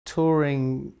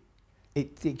touring,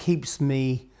 it gives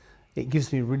me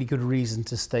a really good reason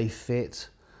to stay fit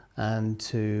and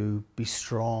to be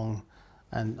strong,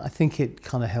 and I think it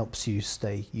kind of helps you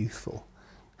stay youthful.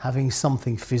 Having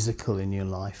something physical in your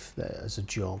life as a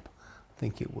job, I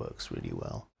think it works really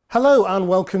well. Hello and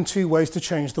welcome to Ways to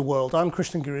Change the World. I'm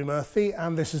Krishnan Guru-Murthy,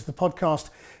 and this is the podcast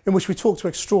in which we talk to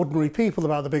extraordinary people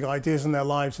about the big ideas in their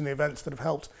lives and the events that have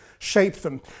helped shape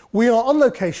them. We are on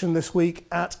location this week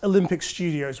at Olympic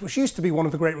Studios, which used to be one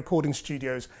of the great recording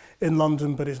studios in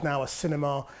London, but is now a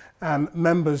cinema and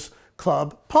members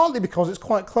club, partly because it's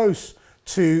quite close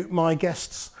to my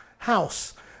guest's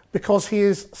house, because he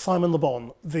is Simon Le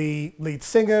Bon, the lead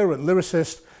singer and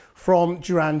lyricist from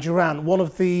Duran Duran, one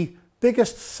of the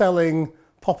biggest selling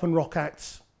pop and rock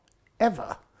acts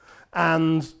ever,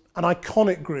 and an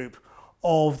iconic group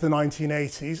of the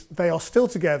 1980s. They are still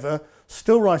together,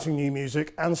 still writing new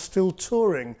music and still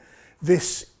touring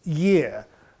this year,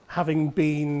 having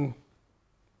been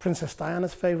Princess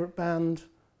Diana's favourite band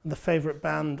and the favourite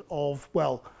band of,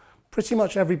 well, pretty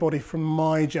much everybody from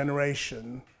my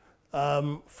generation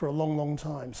for a long, long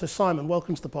time. So Simon,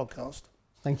 welcome to the podcast.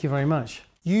 Thank you very much.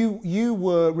 You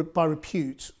were, by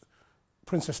repute,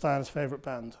 Princess Diana's favourite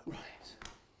band.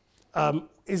 Right.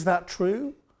 Is that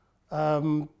true?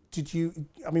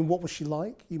 What was she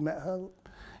like? You met her?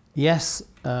 Yes,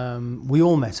 we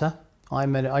all met her.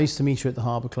 I used to meet her at the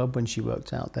Harbour Club when she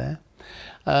worked out there.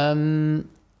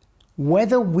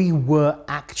 Whether we were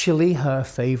actually her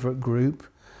favourite group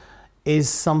is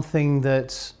something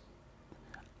that,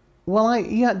 well, I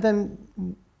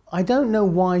don't know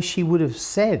why she would have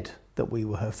said that we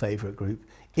were her favourite group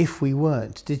if we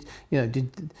weren't.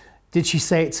 Did she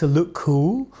say it to look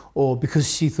cool, or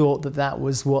because she thought that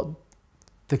was what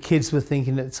the kids were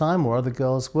thinking at the time, or other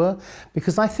girls were?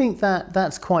 Because I think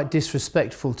that's quite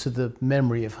disrespectful to the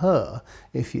memory of her,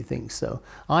 if you think so.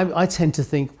 I tend to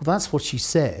think, well, that's what she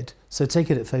said, so take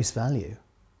it at face value.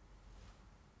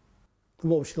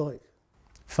 And what was she like?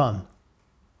 Fun,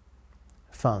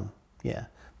 yeah.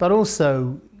 But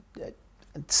also,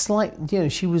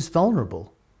 she was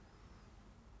vulnerable.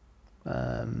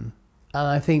 And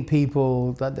I think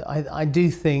I do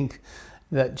think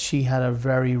that she had a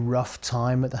very rough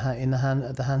time at the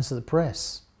hands of the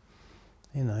press,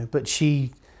 But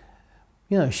she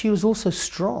was also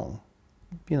strong,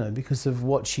 because of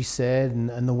what she said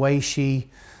and the way she,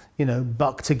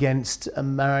 bucked against a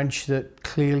marriage that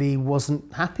clearly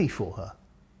wasn't happy for her.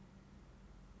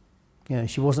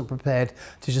 She wasn't prepared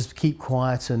to just keep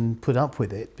quiet and put up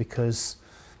with it because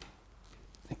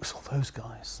it was all those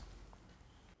guys.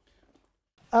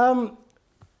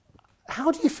 How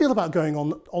do you feel about going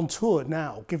on tour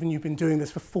now, given you've been doing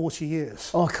this for 40 years?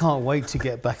 Oh, I can't wait to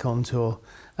get back on tour.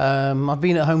 I've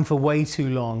been at home for way too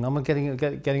long. I'm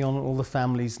getting on all the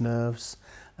family's nerves.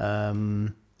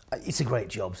 It's a great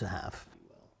job to have.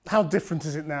 How different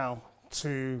is it now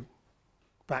to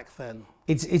back then?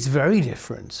 It's very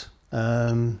different.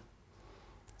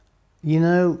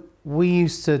 We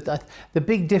used to, the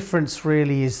big difference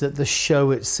really is that the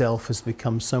show itself has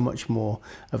become so much more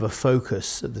of a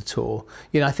focus of the tour.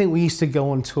 I think we used to go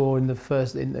on tour in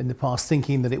the past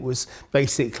thinking that it was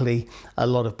basically a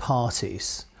lot of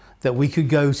parties that we could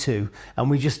go to,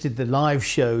 and we just did the live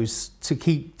shows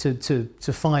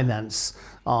to finance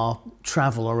our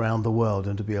travel around the world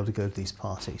and to be able to go to these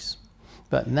parties.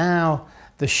 But now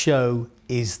the show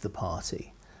is the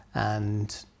party,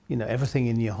 and everything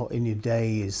in your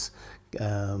day is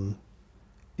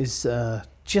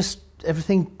just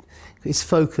everything is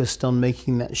focused on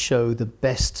making that show the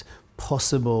best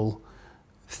possible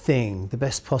thing, the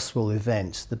best possible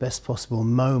event, the best possible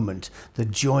moment, the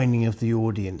joining of the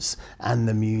audience and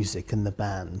the music and the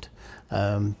band,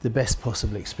 the best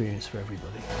possible experience for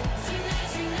everybody.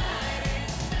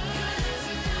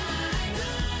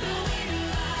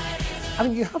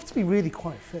 You have to be really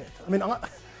quite fit.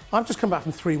 I've just come back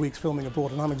from 3 weeks filming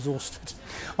abroad and I'm exhausted.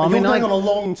 You're going on a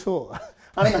long tour.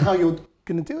 I don't know how you're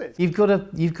going to do it. You've got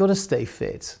to stay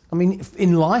fit.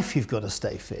 In life you've got to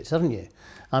stay fit, haven't you?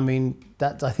 I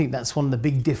think that's one of the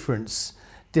big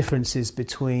differences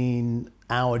between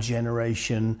our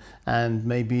generation and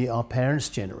maybe our parents'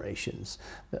 generations.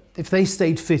 If they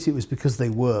stayed fit, it was because they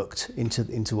worked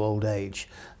into old age.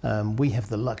 We have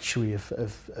the luxury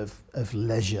of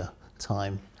leisure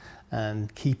time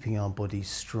and keeping our bodies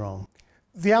strong.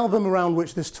 The album around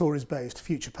which this tour is based,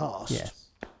 Future Past, yes.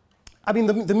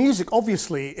 The music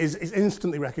obviously is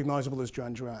instantly recognisable as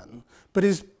Duran Duran, but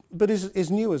is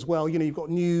new as well. You've got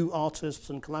new artists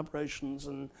and collaborations,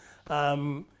 and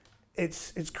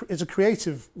it's a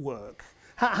creative work.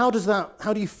 How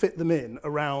do you fit them in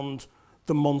around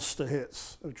the monster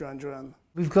hits of Duran Duran?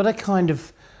 We've got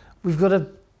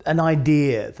an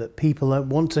idea that people don't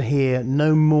want to hear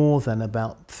no more than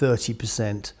about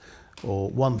 30%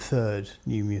 or 1/3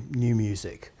 new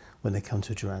music when they come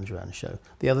to a Duran Duran show.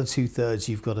 The other 2/3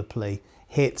 you've got to play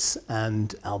hits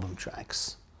and album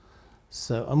tracks.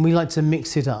 So, and we like to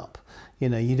mix it up. You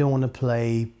know, you don't want to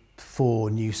play 4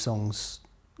 new songs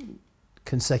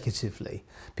consecutively.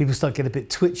 People start getting a bit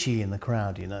twitchy in the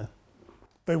crowd, you know.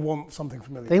 They want something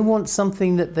familiar. They want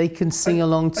something that they can sing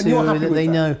along to, and that they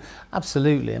know.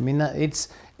 Absolutely. I mean, that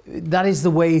is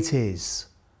the way it is.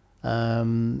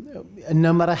 And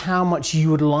no matter how much you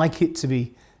would like it to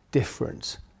be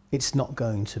different, it's not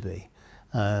going to be.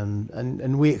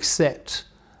 And we accept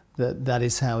that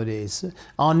is how it is.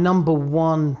 Our number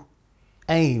one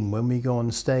aim when we go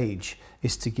on stage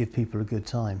is to give people a good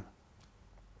time.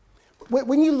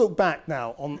 When you look back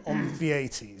now on the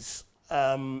 80s,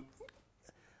 I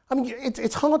mean,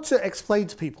 it's hard to explain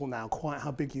to people now quite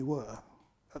how big you were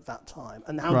at that time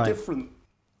and how different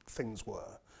things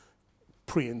were.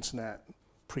 Pre-internet,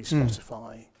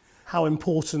 pre-Spotify, how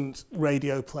important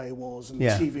radio play was and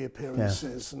TV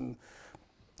appearances and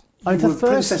you were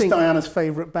Princess Diana's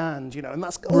favourite band, you know, and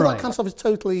that's all that kind of stuff is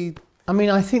totally... I mean,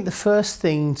 I think the first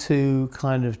thing to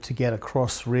get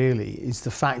across really is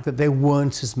the fact that there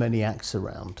weren't as many acts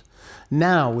around.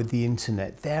 Now with the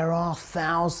internet, there are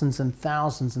thousands and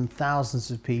thousands and thousands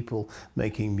of people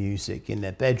making music in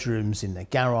their bedrooms, in their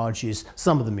garages,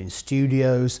 some of them in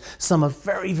studios, some are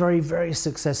very, very, very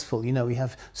successful. You know, we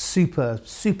have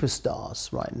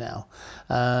superstars right now.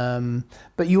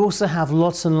 But you also have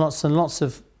lots and lots and lots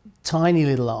of tiny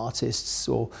little artists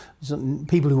or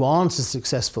people who aren't as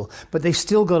successful, but they've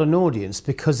still got an audience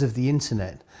because of the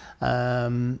internet.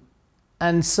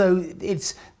 And so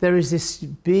there is this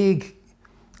big,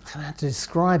 I don't know how to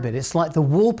describe it, it's like the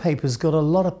wallpaper's got a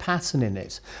lot of pattern in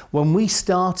it. When we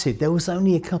started, there was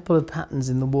only a couple of patterns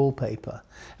in the wallpaper,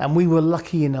 and we were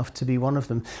lucky enough to be one of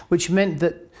them, which meant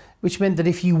that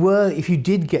if you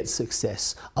did get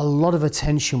success, a lot of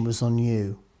attention was on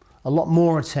you. A lot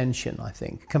more attention, I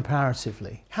think,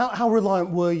 comparatively. How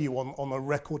reliant were you on a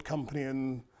record company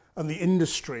and the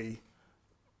industry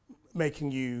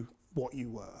making you what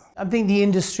you were? I think the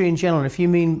industry in general, if you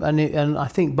mean, and I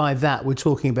think by that we're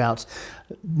talking about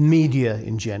media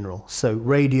in general, so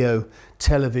radio,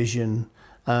 television,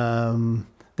 then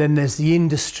there's the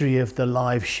industry of the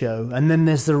live show, and then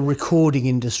there's the recording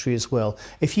industry as well.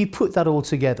 If you put that all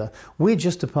together, we're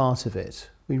just a part of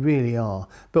it. We really are,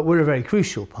 but we're a very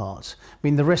crucial part. I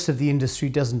mean, the rest of the industry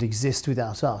doesn't exist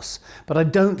without us, but I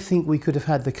don't think we could have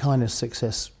had the kind of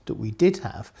success that we did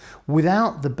have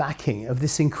without the backing of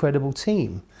this incredible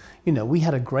team. You know, we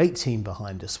had a great team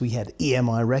behind us. We had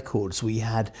EMI Records, we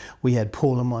had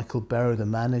Paul and Michael Berrow, the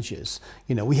managers.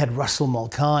 You know, we had Russell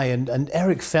Mulcahy and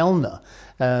Eric Fellner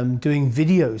doing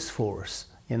videos for us.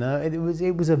 You know, it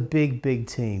was a big, big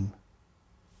team.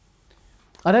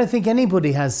 I don't think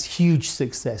anybody has huge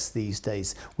success these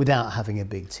days without having a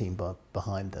big team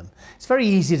behind them. It's very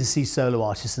easy to see solo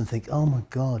artists and think, oh my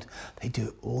God, they do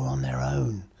it all on their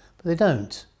own. But they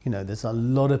don't. You know, there's a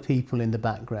lot of people in the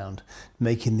background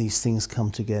making these things come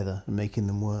together and making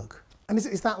them work. And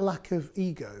is that lack of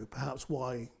ego perhaps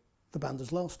why the band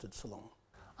has lasted so long?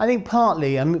 I think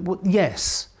partly, I mean,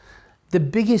 yes. The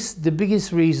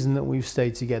biggest reason that we've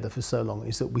stayed together for so long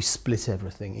is that we split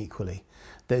everything equally.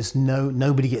 There's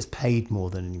nobody gets paid more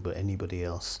than anybody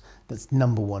else. That's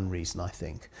number one reason, I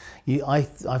think.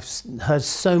 I've heard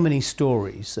so many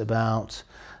stories about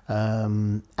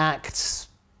acts,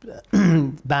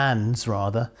 bands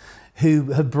rather,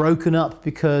 who have broken up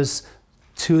because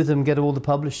two of them get all the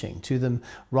publishing, two of them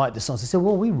write the songs. They say,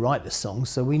 well, we write the songs,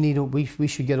 so we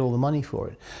should get all the money for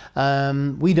it.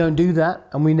 We don't do that,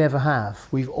 and we never have.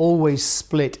 We've always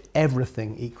split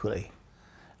everything equally.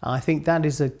 I think that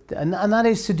is and that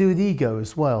is to do with ego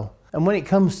as well. And when it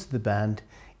comes to the band,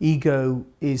 ego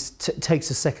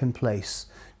takes a second place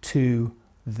to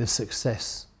the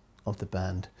success of the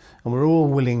band. And we're all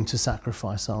willing to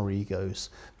sacrifice our egos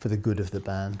for the good of the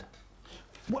band.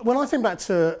 When I think back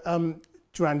to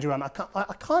Duran Duran, I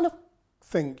kind of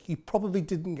think you probably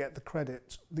didn't get the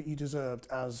credit that you deserved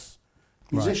as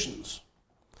musicians.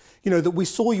 Right. You know, that we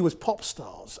saw you as pop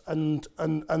stars and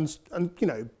you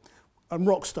know, and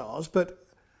rock stars, but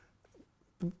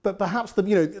perhaps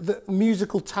the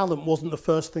musical talent wasn't the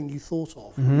first thing you thought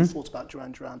of when you thought about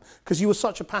Duran Duran, because you were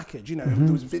such a package. You know,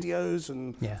 there was videos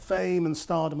and fame and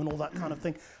stardom and all that kind of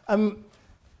thing. And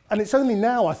it's only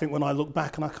now, I think, when I look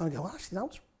back and I kind of go, well, actually,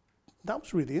 that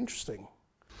was really interesting.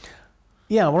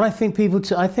 Yeah, well, I think people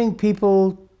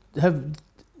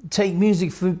take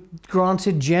music for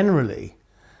granted generally,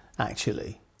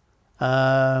 actually.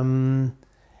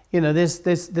 You know,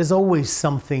 there's always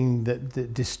something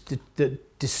that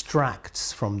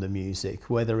distracts from the music,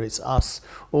 whether it's us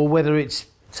or whether it's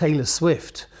Taylor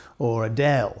Swift or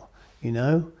Adele. You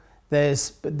know, but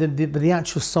the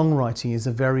actual songwriting is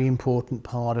a very important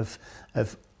part of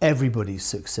everybody's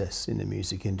success in the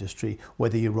music industry,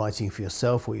 whether you're writing for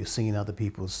yourself or you're singing other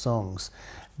people's songs.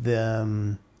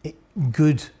 Good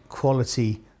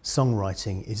quality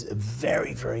songwriting is a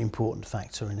very, very important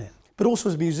factor in it. But also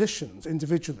as musicians,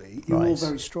 individually, you're all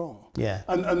very strong. Yeah.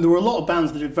 And there were a lot of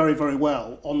bands that did very, very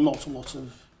well on not a lot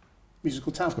of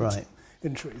musical talent. Right.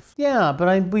 In truth. Yeah,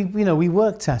 but we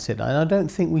worked at it. And I don't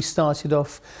think we started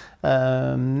off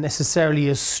necessarily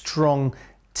as strong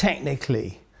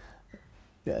technically,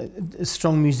 as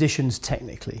strong musicians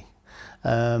technically.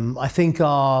 I think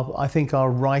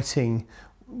our writing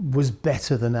was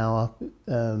better than our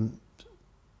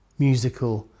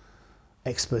musical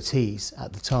expertise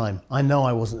at the time. I know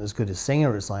I wasn't as good a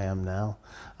singer as I am now,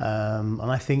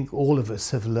 and I think all of us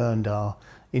have learned our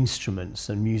instruments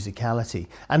and musicality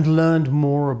and learned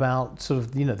more about sort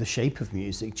of, you know, the shape of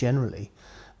music generally.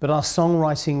 But our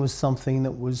songwriting was something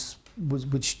that which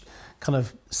kind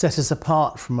of set us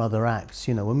apart from other acts.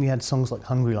 You know, when we had songs like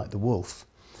Hungry Like the Wolf,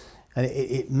 and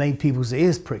it made people's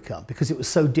ears prick up because it was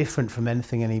so different from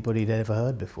anything anybody had ever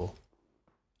heard before.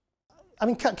 I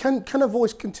mean, can a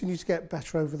voice continue to get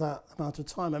better over that amount of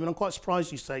time? I mean, I'm quite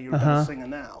surprised you say you're a better singer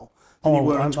now than you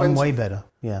were at 20. I'm way better,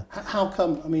 yeah. How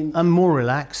come? I mean, I'm more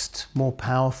relaxed, more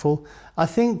powerful. I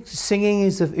think singing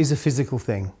is a physical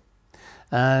thing,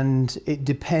 and it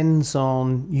depends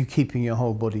on you keeping your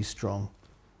whole body strong.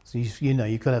 So you know,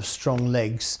 you've got to have strong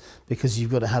legs because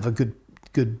you've got to have a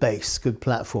good base, good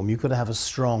platform. You've got to have a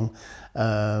strong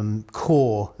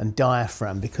core and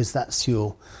diaphragm because that's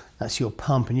your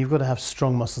pump, and you've got to have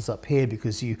strong muscles up here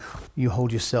because you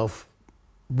hold yourself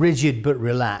rigid but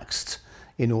relaxed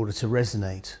in order to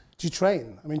resonate. Do you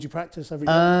train? I mean, do you practice every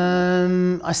day?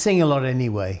 I sing a lot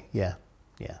anyway, yeah.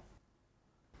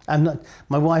 And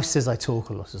my wife says I talk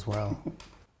a lot as well.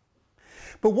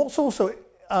 But what's also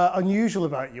unusual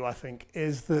about you, I think,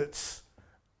 is that,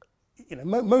 you know,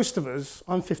 most of us,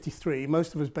 I'm 53,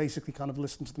 most of us basically kind of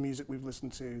listen to the music we've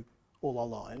listened to all our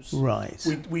lives. Right.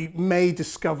 We may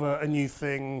discover a new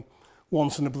thing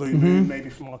once in a blue moon, maybe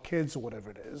from our kids or whatever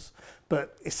it is,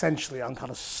 but essentially I'm kind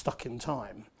of stuck in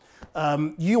time.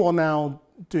 You are now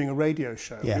doing a radio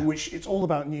show in which it's all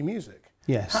about new music.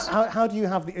 Yes. How do you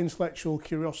have the intellectual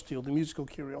curiosity or the musical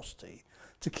curiosity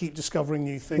to keep discovering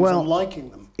new things and liking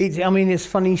them? I mean, it's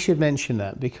funny you should mention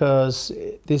that because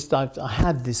I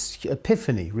had this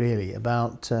epiphany really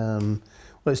about,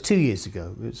 well, it's 2 years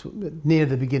ago. It was near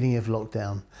the beginning of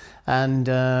lockdown. And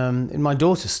my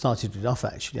daughter started it off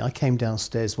actually. I came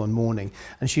downstairs one morning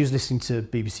and she was listening to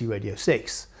BBC Radio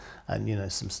 6 and, you know,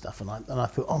 some stuff. And I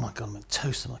thought, oh my God, I'm going to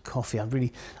toast my coffee.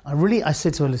 I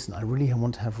said to her, listen, I really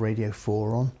want to have Radio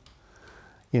 4 on,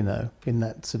 you know, in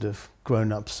that sort of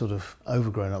grown-up, sort of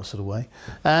overgrown up sort of way.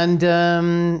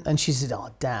 And she said,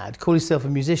 oh, Dad, call yourself a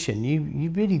musician.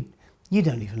 You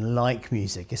don't even like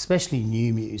music, especially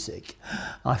new music.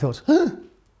 I thought, huh?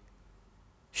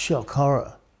 Shock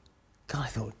horror. God, I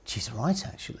thought, she's right,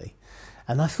 actually.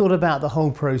 And I thought about the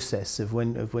whole process of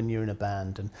when you're in a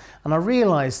band. And I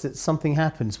realised that something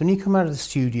happens. When you come out of the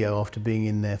studio after being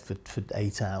in there for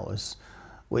 8 hours,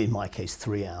 well, in my case,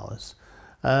 3 hours,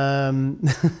 and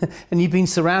you've been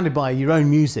surrounded by your own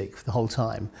music the whole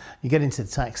time, you get into the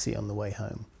taxi on the way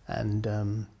home, and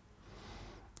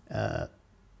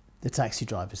the taxi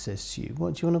driver says to you,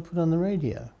 what do you want to put on the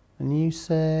radio? And you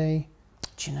say,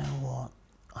 do you know what?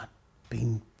 I've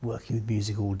been working with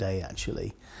music all day,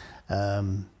 actually.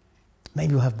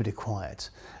 Maybe we'll have a bit of quiet.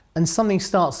 And something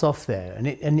starts off there,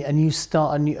 and you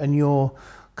start, and your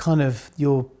kind of,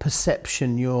 your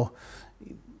perception, your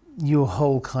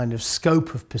whole kind of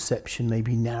scope of perception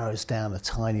maybe narrows down a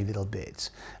tiny little bit,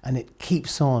 and it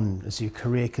keeps on as your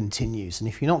career continues. And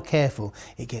if you're not careful,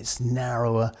 it gets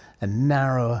narrower and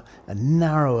narrower and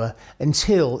narrower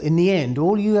until, in the end,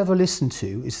 all you ever listen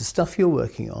to is the stuff you're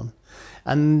working on.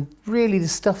 And really the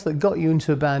stuff that got you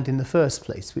into a band in the first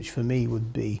place, which for me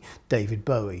would be David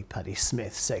Bowie, Patti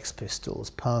Smith, Sex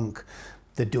Pistols, punk,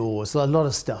 The Doors, a lot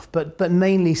of stuff, but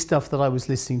mainly stuff that I was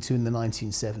listening to in the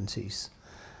 1970s.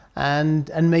 And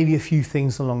maybe a few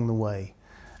things along the way.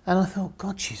 And I thought,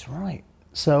 God, she's right.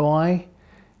 So I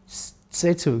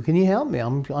said to her, can you help me?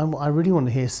 I really want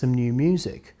to hear some new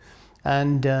music.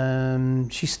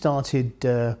 And she started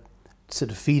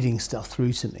sort of feeding stuff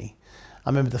through to me. I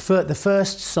remember the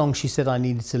first song she said I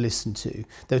needed to listen to.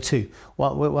 There were two.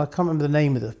 Well, I can't remember the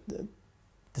name of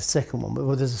the second one.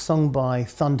 Well, there's a song by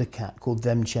Thundercat called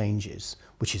 "Them Changes,"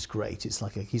 which is great. It's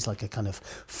like he's like a kind of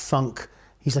funk.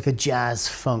 He's like a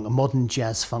modern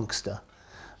jazz funkster.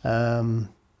 And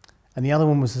the other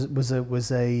one was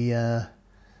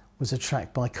a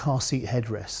track by Car Seat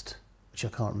Headrest, which I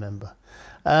can't remember.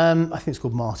 I think it's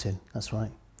called Martin. That's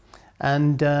right.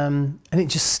 And it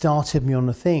just started me on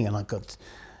the thing,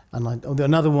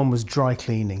 another one was Dry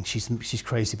Cleaning. She's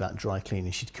crazy about dry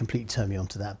cleaning. She'd completely turn me on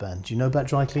to that band. Do you know about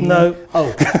dry cleaning? No.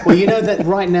 Oh, well, you know that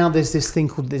right now there's this thing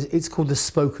it's called the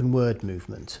spoken word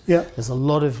movement. Yeah. There's a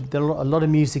lot of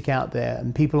music out there,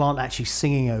 and people aren't actually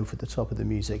singing over the top of the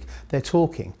music. They're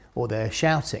talking, or they're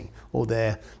shouting, or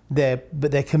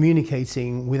but they're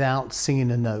communicating without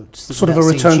singing a note. Sort of a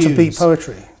return to beat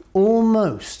poetry.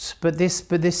 Almost, but this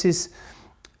is.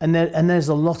 And there's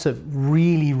a lot of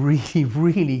really, really,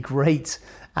 really great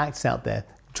acts out there.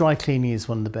 Dry Cleaning is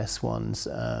one of the best ones.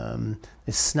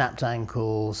 There's Snapped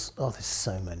Ankles. Oh, there's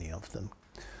so many of them.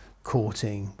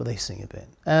 Courting, but they sing a bit.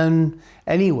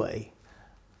 Anyway,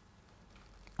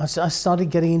 I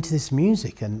started getting into this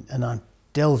music, and I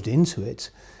delved into it,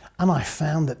 and I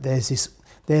found that there's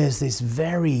this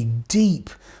very deep,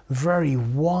 very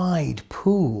wide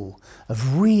pool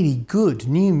of really good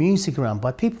new music around by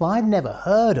people I'd never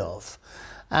heard of.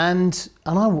 And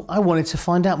I wanted to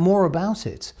find out more about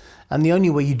it. And the only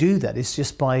way you do that is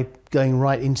just by going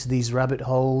right into these rabbit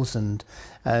holes and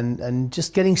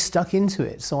just getting stuck into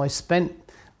it. So I spent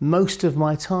most of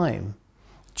my time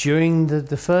during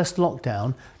the first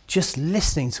lockdown just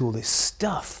listening to all this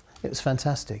stuff. It was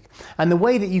fantastic. And the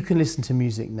way that you can listen to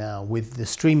music now with the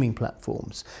streaming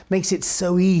platforms makes it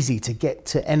so easy to get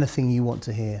to anything you want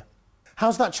to hear.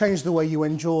 How's that changed the way you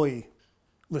enjoy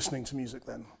listening to music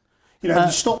then? You know, have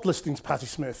you stopped listening to Patti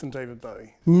Smith and David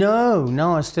Bowie? No,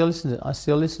 I still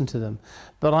listen to them.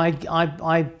 But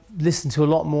I listen to a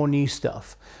lot more new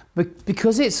stuff. But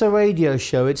because it's a radio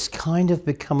show, it's kind of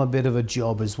become a bit of a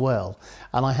job as well.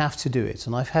 And I have to do it.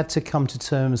 And I've had to come to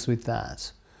terms with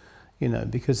that. You know,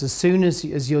 because as soon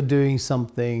as you're doing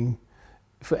something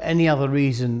for any other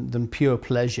reason than pure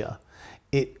pleasure,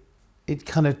 it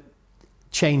kind of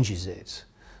changes it.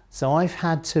 So I've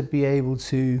had to be able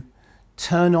to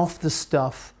turn off the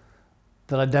stuff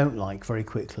that I don't like very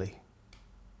quickly.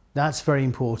 That's very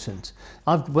important.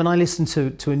 When I listen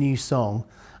to a new song,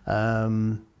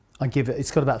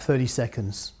 it's got about 30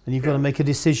 seconds, and you've got to make a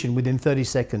decision within 30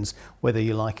 seconds whether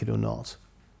you like it or not.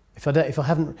 If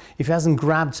it hasn't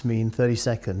grabbed me in 30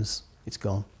 seconds, it's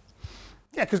gone.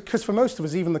 Yeah, because for most of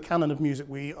us, even the canon of music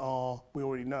we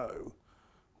already know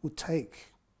would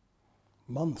take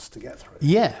months to get through.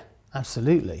 Yeah,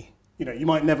 absolutely. You know, you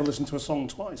might never listen to a song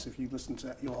twice if you listen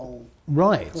to your whole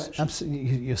collection.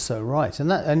 Absolutely, you're so right,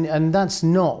 and that's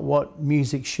not what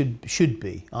music should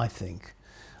be. I think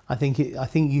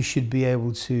you should be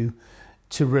able to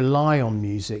rely on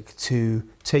music to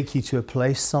take you to a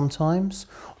place sometimes,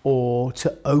 or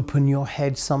to open your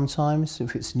head sometimes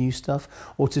if it's new stuff,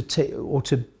 or to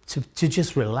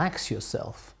just relax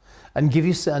yourself and give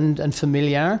you and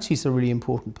familiarity is a really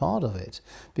important part of it,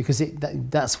 because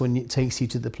that's when it takes you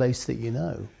to the place that you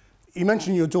know. You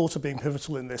mentioned your daughter being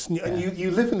pivotal in this, and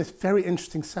you live in this very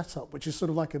interesting setup, which is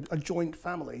sort of like a joint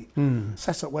family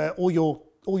setup where all your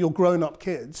grown-up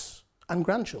kids and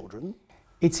grandchildren.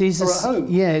 It is at home.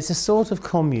 Yeah, it's a sort of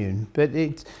commune, but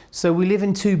so we live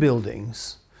in two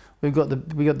buildings. We got the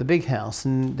big house,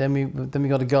 and then we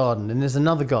got a garden, and there's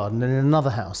another garden and another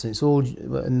house,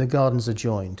 and the gardens are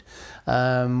joined.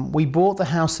 We bought the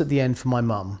house at the end for my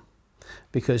mum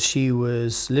because she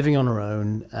was living on her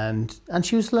own and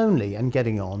she was lonely and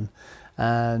getting on,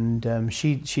 and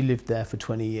she lived there for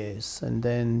 20 years, and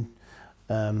then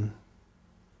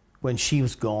when she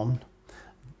was gone,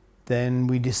 then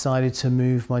we decided to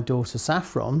move my daughter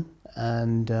Saffron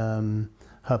and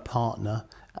her partner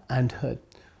and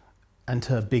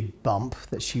her big bump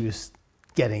that she was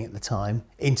getting at the time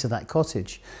into that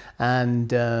cottage.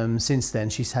 And since then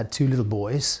she's had 2 little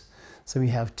boys, so we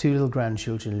have 2 little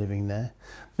grandchildren living there.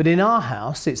 But in our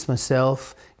house it's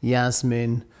myself,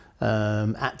 Yasmin,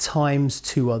 at times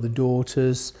 2 other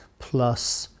daughters,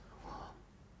 plus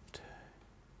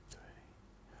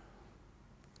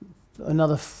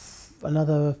another,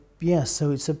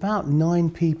 so it's about 9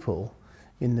 people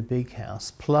in the big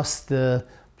house, plus the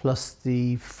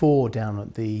 4 down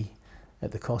at the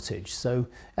cottage. So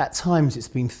at times it's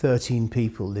been 13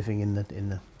 people living in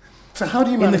the So how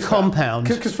do you manage in the compound?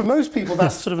 Because for most people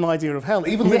that's sort of an idea of hell.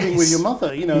 Even living with your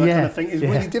mother, you know, that kind of thing is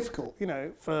really difficult, you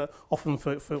know, often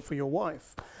for your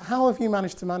wife. How have you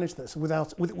managed to manage this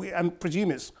without? I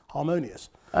presume it's harmonious.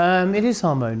 It is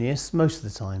harmonious most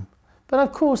of the time. But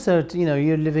of course,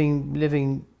 you're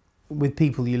living with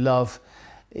people you love.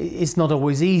 It's not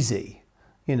always easy.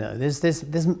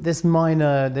 There's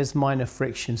minor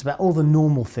frictions about all the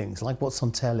normal things, like what's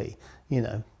on telly.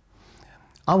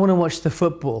 I want to watch the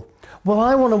football. Well,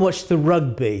 I want to watch the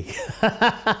rugby.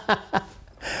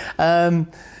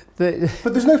 But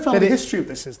there's no family history of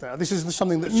this, is there? This is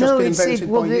something that's just been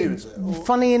invented by you, is it?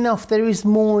 Funny enough, there is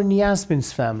more in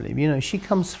Yasmin's family. She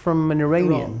comes from an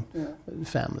Iranian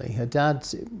family. Her dad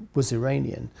was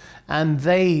Iranian, and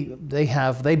they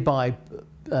buy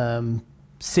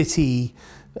city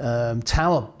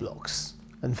tower blocks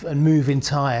and move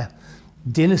entire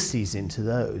dynasties into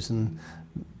those.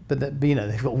 But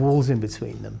they've got walls in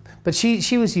between them. But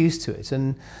she was used to it,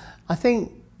 and I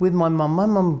think. With my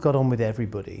mum got on with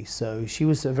everybody, so she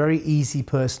was a very easy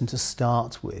person to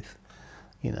start with,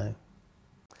 I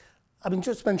mean,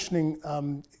 just mentioning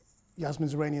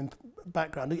Yasmin's Iranian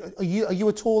background, are you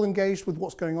at all engaged with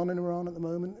what's going on in Iran at the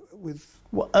moment with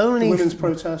the women's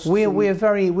protests?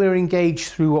 We're engaged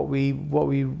through what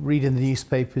we read in the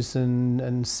newspapers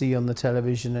and see on the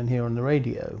television and hear on the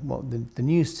radio, what the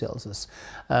news tells us.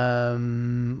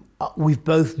 We've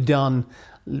both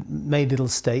made little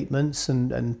statements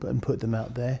and put them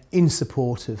out there in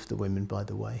support of the women, by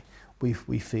the way.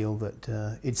 We feel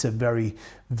that it's a very,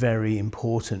 very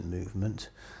important movement.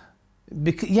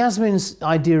 Because Yasmin's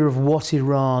idea of what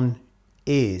Iran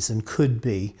is and could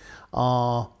be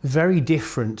are very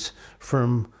different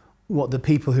from what the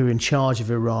people who are in charge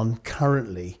of Iran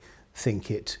currently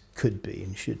think it could be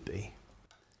and should be.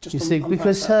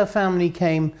 Because her family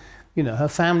came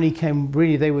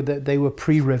really, they were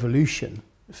pre-revolution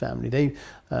family.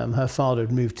 Her father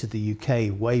had moved to the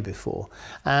UK way before,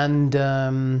 and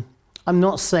I'm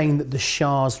not saying that the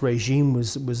Shah's regime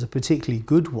was a particularly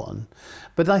good one,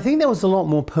 but I think there was a lot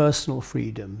more personal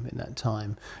freedom in that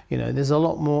time. There's a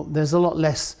lot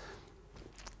less.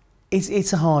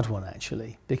 It's a hard one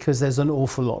actually, because there's an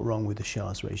awful lot wrong with the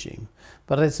Shah's regime,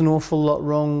 but there's an awful lot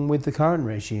wrong with the current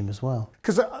regime as well.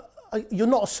 Because you're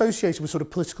not associated with sort of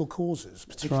political causes,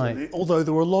 particularly. Right. Although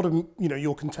there were a lot of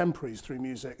your contemporaries through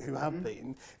music who have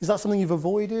been. Is that something you've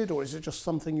avoided, or is it just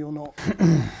something you're not?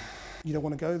 You don't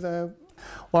want to go there?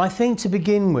 Well, I think to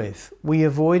begin with, we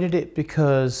avoided it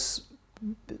because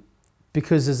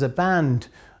as a band,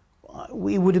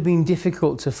 it would have been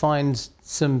difficult to find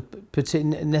some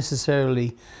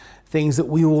necessarily things that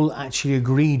we all actually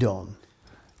agreed on,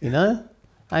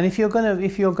 And if you're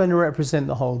going to represent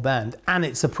the whole band, and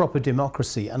it's a proper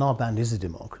democracy, and our band is a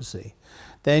democracy,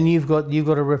 then you've got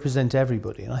to represent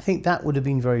everybody, and I think that would have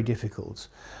been very difficult.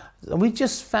 We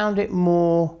just found it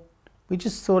more. We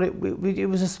just thought it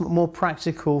was just more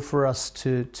practical for us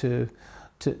to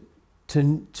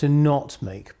not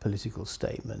make political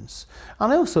statements.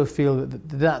 And I also feel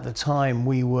that at the time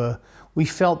we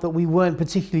felt that we weren't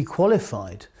particularly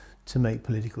qualified to make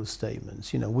political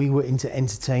statements. We were into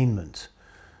entertainment.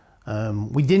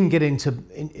 We didn't get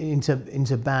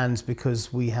into bands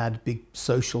because we had big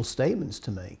social statements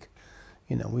to make.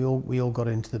 We all got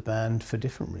into the band for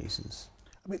different reasons.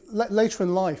 I mean, later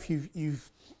in life, you've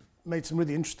made some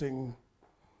really interesting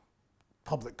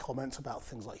public comments about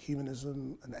things like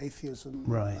humanism and atheism.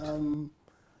 Right.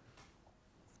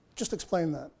 Just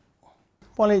explain that.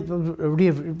 Well, it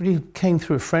really came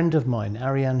through a friend of mine,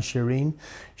 Ariane Shireen.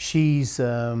 She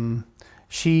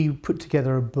put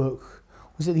together a book.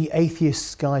 Was it The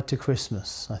Atheist's Guide to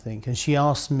Christmas, I think? And she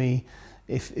asked me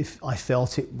if I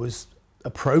felt it was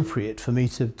appropriate for me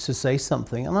to say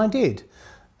something, and I did,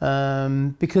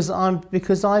 because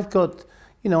I've got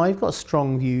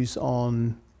strong views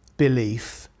on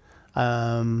belief,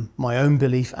 my own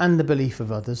belief and the belief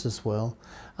of others as well.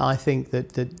 I think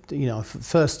that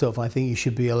first off, I think you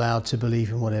should be allowed to believe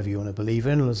in whatever you want to believe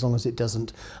in, as long as it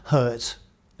doesn't hurt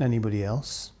anybody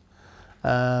else.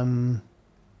 And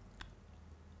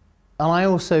I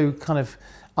also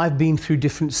I've been through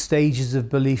different stages of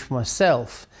belief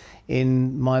myself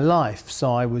in my life.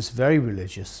 So I was very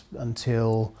religious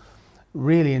until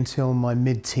my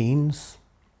mid-teens.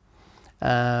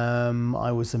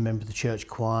 I was a member of the church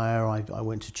choir. I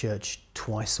went to church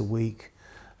twice a week.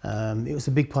 It was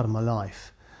a big part of my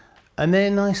life. And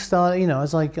then I started,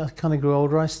 as I kind of grew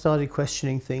older, I started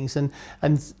questioning things, and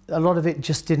a lot of it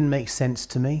just didn't make sense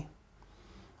to me.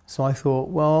 So I thought,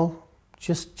 well,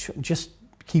 just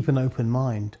keep an open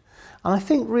mind. And I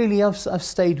think really I've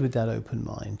stayed with that open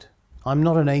mind. I'm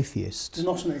not an atheist. You're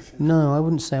not an atheist? No, I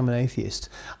wouldn't say I'm an atheist.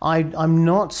 I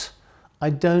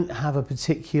don't have a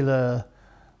particular,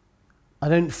 I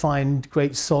don't find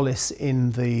great solace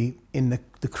in the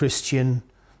Christian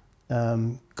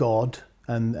God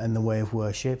and the way of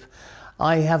worship.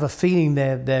 I have a feeling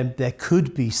there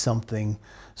could be something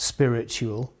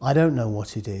spiritual. I don't know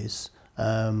what it is.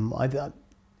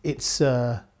 It's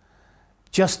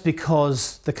just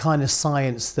because the kind of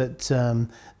science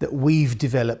that we've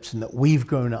developed and that we've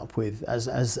grown up with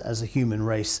as a human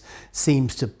race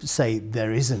seems to say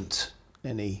there isn't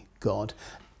any God,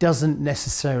 doesn't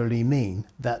necessarily mean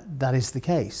that that is the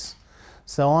case.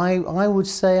 So I would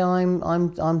say I'm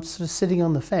sort of sitting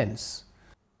on the fence.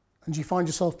 And do you find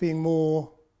yourself being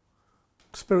more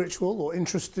spiritual or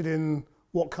interested in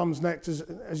what comes next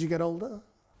as you get older?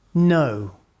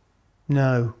 No,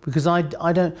 because I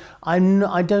don't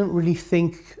really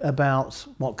think about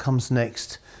what comes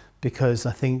next, because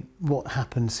I think what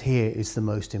happens here is the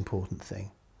most important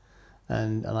thing,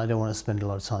 and I don't want to spend a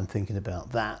lot of time thinking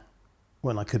about that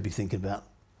when I could be thinking about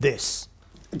this.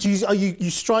 You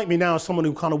strike me now as someone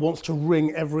who kind of wants to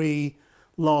wring every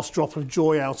last drop of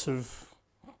joy out of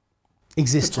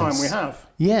existence, the time we have.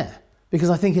 Yeah, because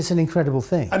I think it's an incredible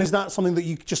thing. And is that something that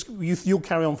you'll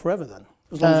carry on forever then,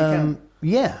 as long as you can?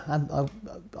 Yeah,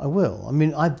 I will. I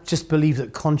mean, I just believe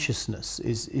that consciousness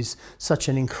is such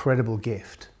an incredible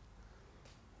gift,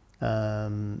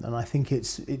 and I think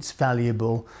it's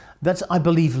valuable. I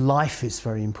believe life is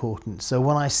very important. So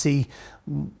when I see,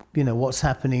 what's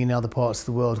happening in other parts of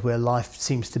the world where life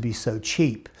seems to be so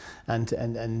cheap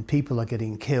and people are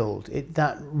getting killed,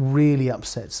 that really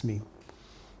upsets me.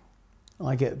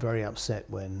 I get very upset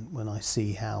when I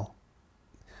see how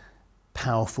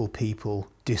powerful people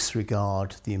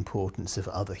disregard the importance of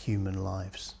other human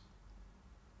lives.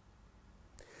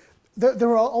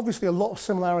 There are obviously a lot of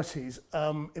similarities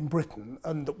in Britain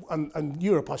and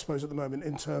Europe, I suppose, at the moment,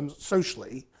 in terms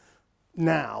socially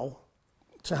now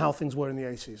to how things were in the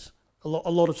 80s. A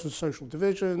lot of sort of social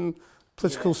division,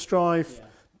 political strife,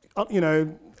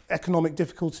 economic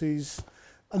difficulties,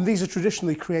 and these are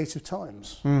traditionally creative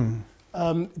times.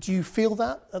 Do you feel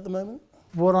that at the moment?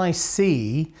 What I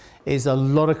see is a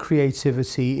lot of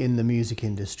creativity in the music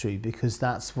industry, because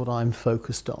that's what I'm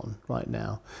focused on right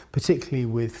now, particularly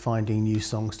with finding new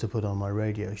songs to put on my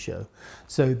radio show.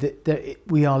 So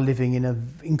we are living in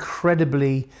an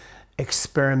incredibly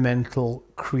experimental,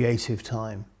 creative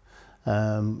time.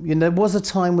 There was a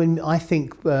time when I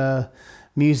think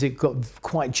music got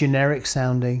quite generic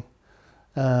sounding,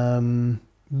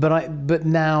 but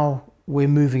now we're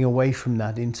moving away from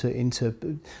that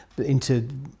into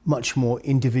much more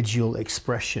individual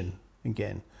expression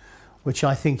again, which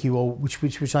I think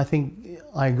which I think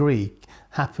I agree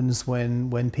happens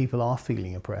when people are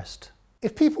feeling oppressed.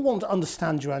 If people want to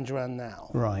understand Duran Duran now,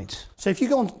 right? So if you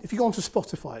go onto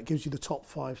Spotify, it gives you the top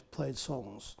 5 played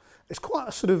songs. It's quite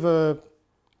a sort of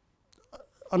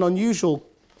an unusual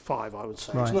 5, I would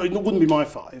say. Right. It wouldn't be my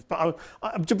 5, but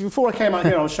before I came out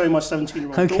here, I was showing my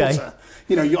 17-year-old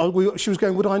daughter. She was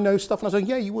going, "Would I know stuff?" And I was like,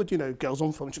 "Yeah, you would. Girls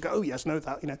on Film." And she'd go, "Oh yes, know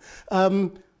that."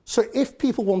 So if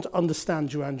people want to understand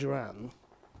Duran Duran,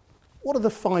 what are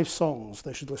the 5 songs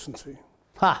they should listen to?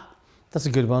 That's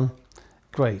a good one.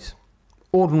 Great.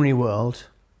 Ordinary World,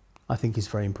 I think, is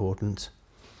very important.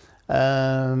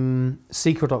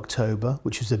 Secret October,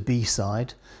 which was a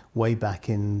B-side way back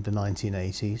in the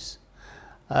 1980s.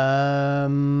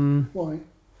 Why?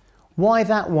 Why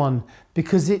that one?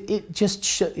 Because it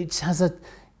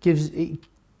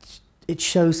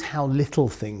shows how little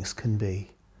things can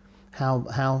be,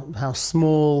 how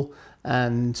small,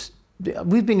 and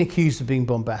we've been accused of being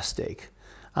bombastic,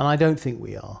 and I don't think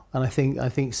we are. And I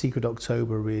think Secret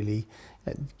October really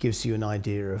gives you an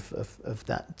idea of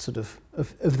that sort of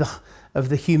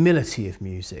the humility of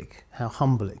music, how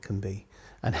humble it can be.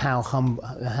 And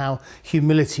how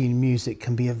humility in music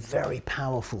can be a very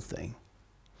powerful thing.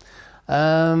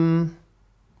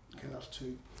 Okay, that's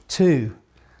 2. 2.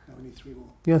 Now we need 3 more.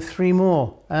 You have 3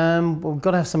 more. We've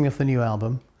got to have something off the new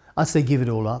album. I'd say Give It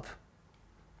All Up,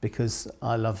 because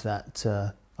I love that.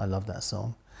 I love that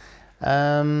song.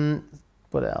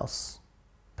 What else?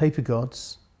 Paper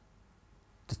Gods,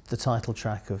 the title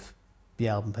track of the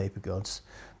album Paper Gods,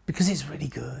 because it's really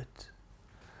good.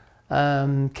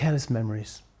 Careless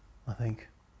Memories, I think.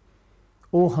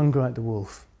 Or Hungry Like the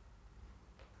Wolf.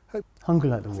 Hungry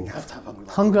Like the Wolf. You have to have Hungry Like the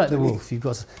Wolf. Hungry Like the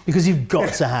Wolf. Because you've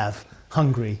got to have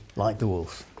Hungry Like the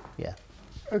Wolf. Yeah.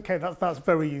 Okay, that's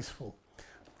very useful.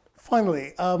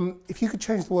 Finally, if you could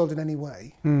change the world in any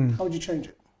way, how would you change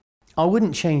it? I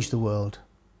wouldn't change the world.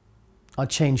 I'd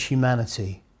change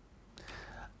humanity.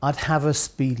 I'd have us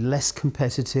be less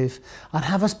competitive. I'd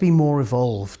have us be more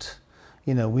evolved.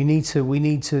 We need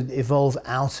to evolve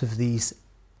out of these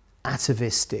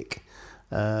atavistic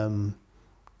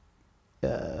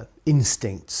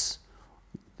instincts,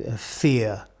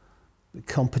 fear,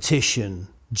 competition,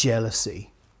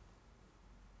 jealousy.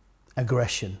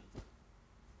 aggression.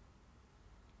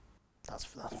 That's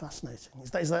fascinating.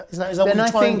 Is that what Then you're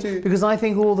I trying think, to... because I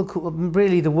think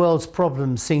really the world's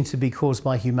problems seem to be caused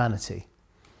by humanity.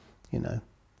 You know,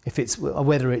 if it's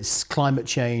whether it's climate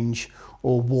change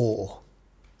or war,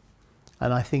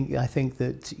 and I think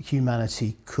that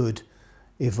humanity could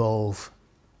evolve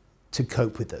to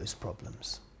cope with those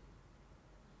problems.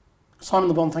 Simon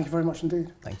Le Bon, thank you very much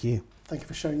indeed. Thank you. Thank you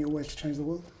for showing your way to change the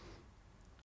world.